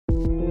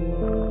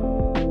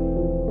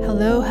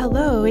Hello,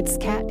 hello, it's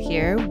Kat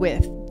here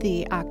with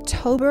the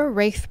October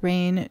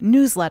Raythe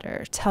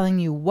newsletter telling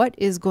you what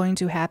is going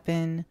to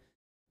happen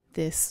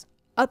this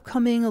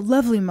upcoming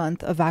lovely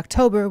month of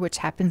October, which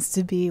happens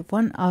to be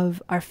one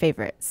of our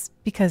favorites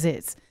because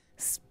it's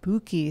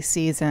spooky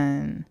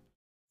season.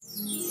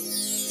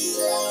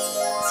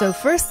 So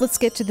first, let's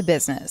get to the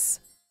business.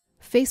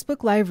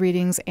 Facebook Live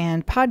readings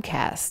and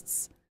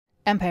podcasts.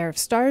 Empire of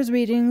Stars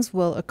readings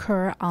will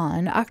occur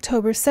on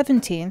October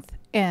 17th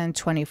and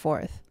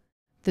 24th.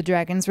 The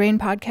Dragon's Reign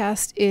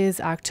podcast is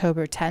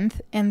October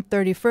 10th and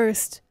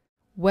 31st.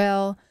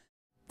 Well,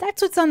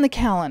 that's what's on the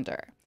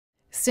calendar.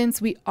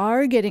 Since we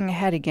are getting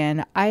ahead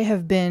again, I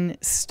have been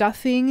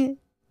stuffing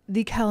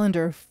the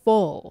calendar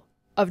full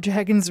of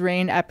Dragon's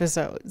Reign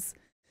episodes.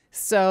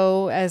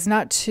 So as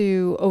not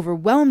to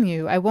overwhelm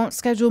you, I won't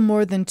schedule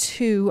more than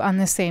 2 on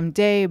the same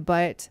day,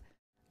 but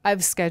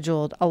I've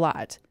scheduled a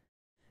lot.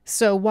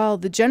 So while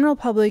the general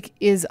public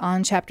is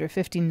on Chapter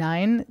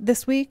 59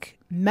 this week,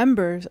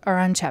 members are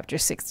on Chapter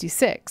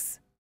 66.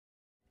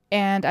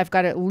 And I've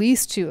got at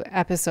least 2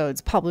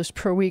 episodes published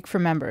per week for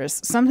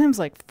members, sometimes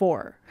like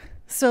 4.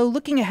 So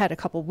looking ahead a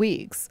couple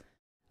weeks,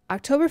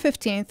 October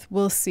 15th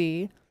we'll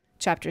see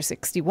Chapter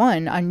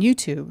 61 on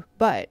YouTube,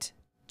 but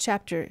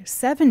Chapter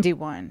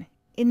 71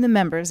 in the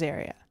members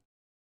area.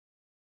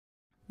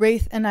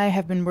 Raythe and I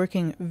have been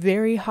working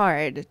very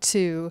hard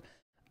to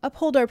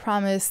uphold our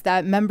promise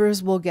that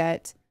members will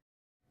get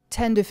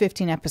 10 to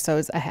 15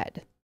 episodes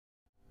ahead.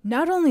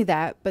 Not only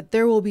that, but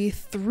there will be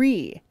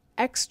 3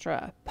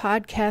 extra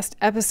podcast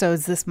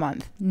episodes this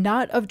month,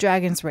 not of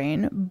Dragon's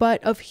Reign,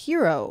 but of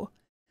Hero,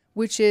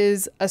 which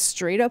is a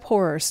straight-up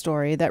horror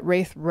story that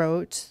Raythe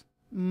wrote,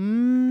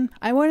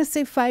 I want to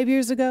say 5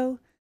 years ago,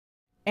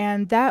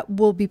 and that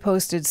will be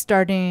posted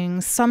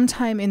starting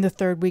sometime in the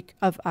 3rd week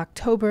of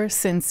October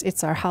since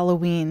it's our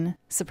Halloween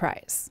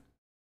surprise.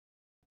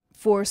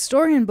 For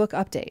story and book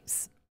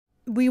updates,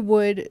 we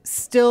would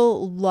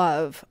still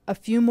love a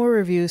few more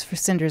reviews for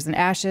Cinders and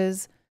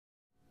Ashes,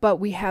 but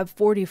we have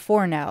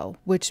 44 now,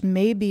 which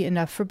may be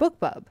enough for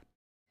BookBub.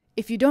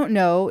 If you don't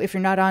know, if you're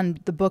not on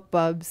the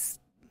BookBub's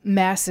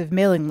massive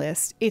mailing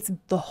list, it's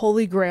the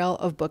holy grail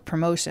of book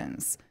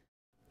promotions.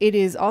 It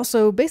is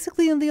also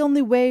basically the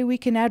only way we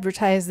can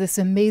advertise this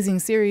amazing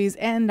series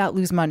and not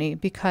lose money,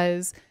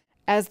 because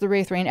as the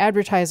Raythe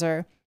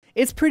advertiser,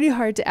 it's pretty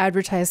hard to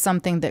advertise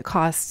something that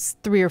costs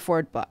 $3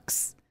 or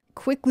 $4.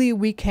 Quickly,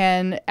 we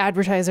can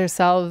advertise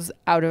ourselves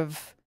out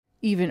of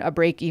even a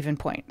break-even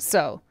point.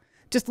 So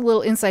just a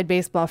little inside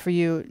baseball for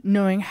you,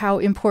 knowing how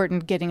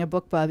important getting a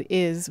BookBub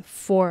is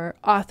for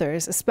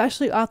authors,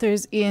 especially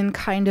authors in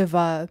kind of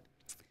a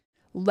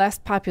less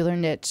popular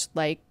niche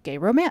like gay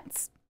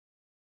romance.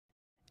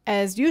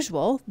 As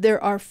usual,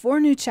 there are 4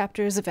 new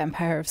chapters of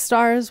Empire of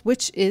Stars,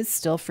 which is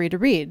still free to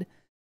read.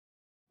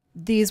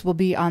 These will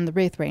be on the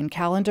Raythe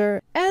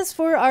calendar. As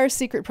for our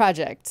secret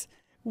project,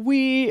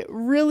 we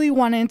really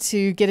wanted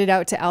to get it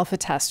out to alpha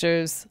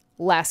testers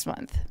last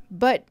month,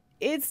 but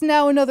it's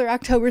now another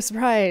October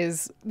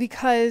surprise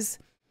because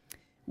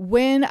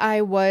when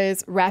I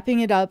was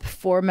wrapping it up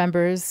for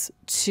members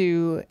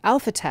to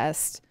alpha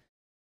test,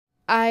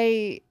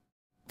 I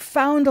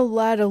found a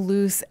lot of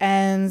loose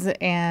ends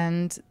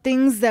and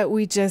things that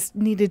we just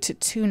needed to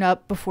tune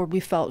up before we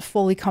felt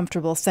fully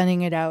comfortable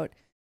sending it out,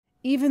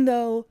 even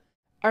though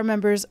our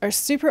members are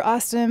super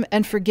awesome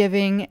and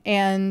forgiving,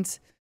 and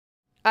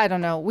I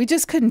don't know, we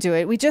just couldn't do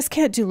it. We just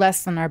can't do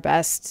less than our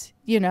best,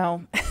 you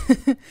know.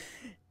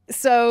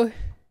 So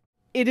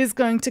it is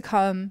going to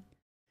come.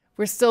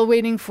 We're still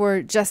waiting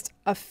for just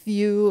a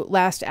few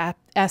last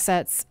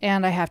assets,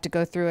 and I have to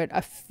go through it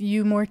a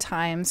few more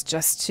times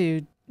just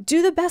to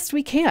do the best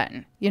we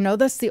can. You know,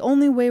 that's the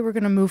only way we're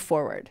going to move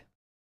forward.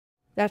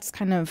 That's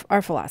kind of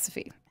our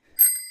philosophy.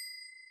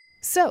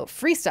 So,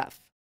 free stuff.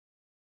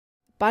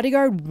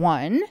 Bodyguard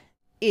 1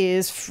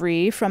 is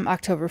free from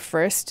October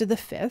 1st to the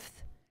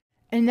 5th.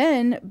 And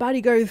then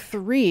Bodyguard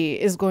 3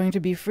 is going to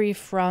be free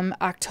from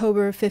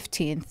October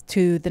 15th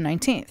to the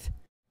 19th.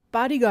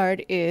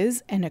 Bodyguard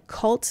is an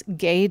occult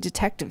gay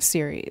detective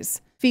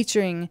series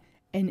featuring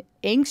an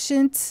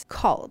ancient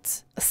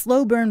cult, a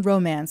slow burn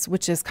romance,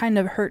 which is kind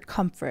of hurt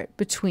comfort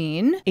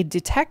between a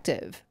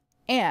detective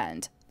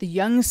and the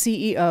young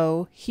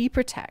CEO he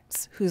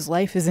protects, whose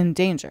life is in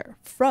danger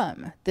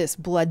from this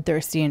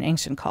bloodthirsty and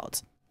ancient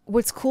cult.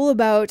 What's cool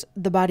about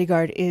the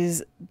Bodyguard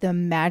is the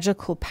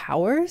magical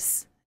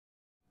powers.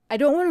 I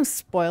don't want to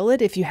spoil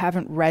it if you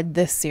haven't read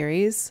this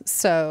series,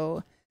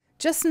 so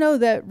just know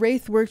that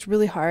Raythe worked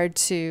really hard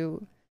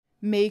to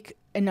make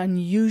an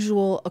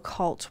unusual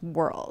occult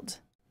world.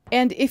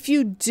 And if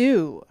you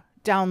do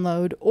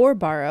download or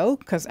borrow,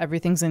 because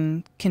everything's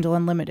in Kindle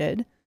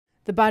Unlimited,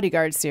 the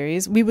Bodyguard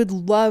series, we would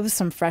love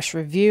some fresh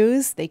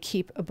reviews. They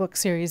keep a book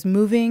series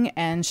moving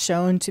and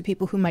shown to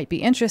people who might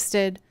be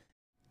interested.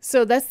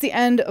 So that's the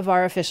end of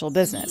our official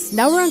business.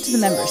 Now we're on to the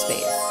member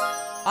space.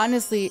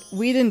 Honestly,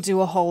 we didn't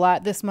do a whole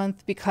lot this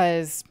month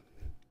because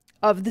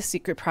of the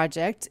secret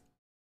project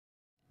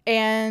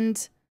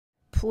and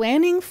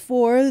planning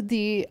for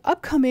the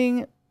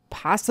upcoming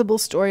possible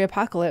story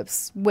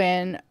apocalypse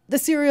when the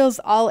serials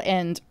all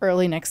end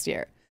early next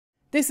year.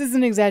 This is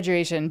an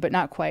exaggeration, but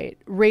not quite.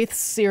 Raythe's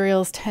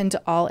serials tend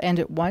to all end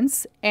at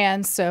once,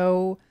 and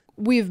so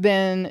we've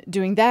been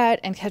doing that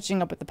and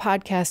catching up with the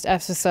podcast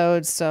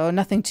episodes, so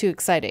nothing too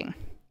exciting.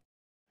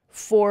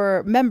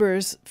 For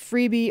members,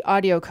 freebie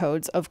audio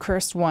codes of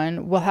Cursed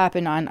One will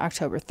happen on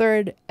October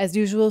 3rd. As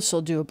usual,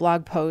 she'll do a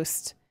blog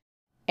post,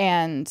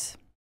 and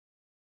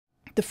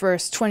the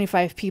first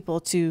 25 people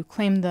to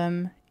claim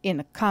them in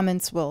the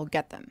comments will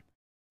get them.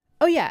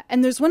 Oh yeah,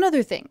 and there's one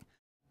other thing.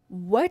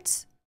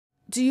 What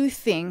do you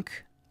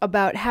think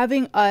about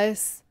having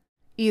us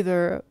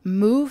either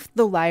move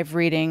the live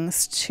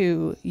readings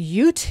to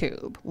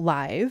YouTube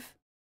live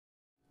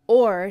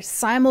or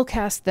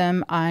simulcast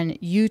them on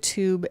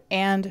YouTube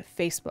and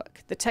Facebook?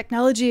 The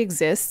technology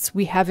exists.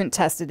 We haven't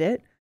tested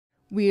it.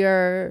 We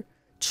are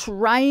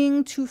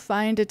trying to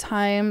find a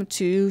time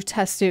to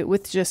test it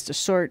with just a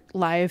short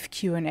live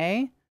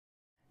Q&A,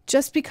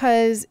 just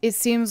because it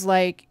seems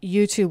like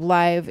YouTube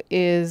Live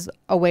is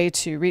a way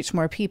to reach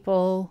more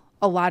people.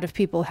 A lot of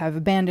people have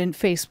abandoned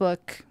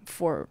Facebook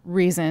for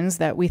reasons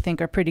that we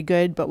think are pretty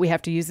good, but we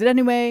have to use it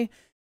anyway.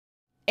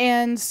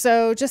 And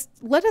so just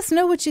let us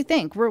know what you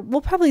think.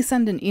 We'll probably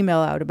send an email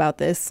out about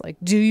this. Like,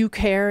 do you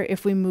care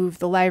if we move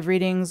the live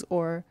readings,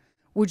 or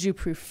would you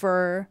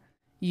prefer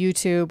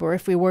YouTube? Or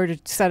if we were to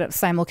set up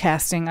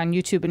simulcasting on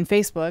YouTube and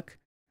Facebook,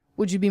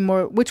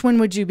 which one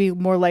would you be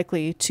more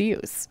likely to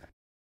use?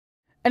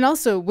 And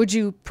also, would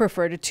you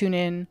prefer to tune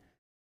in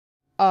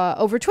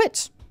over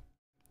Twitch?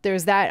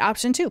 There's that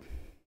option too.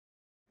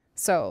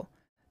 So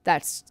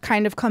that's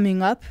kind of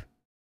coming up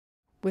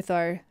with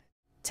our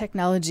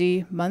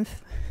technology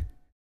month.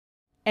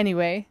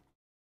 Anyway,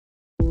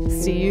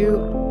 see you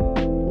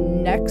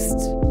next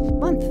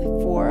month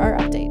for our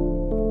update.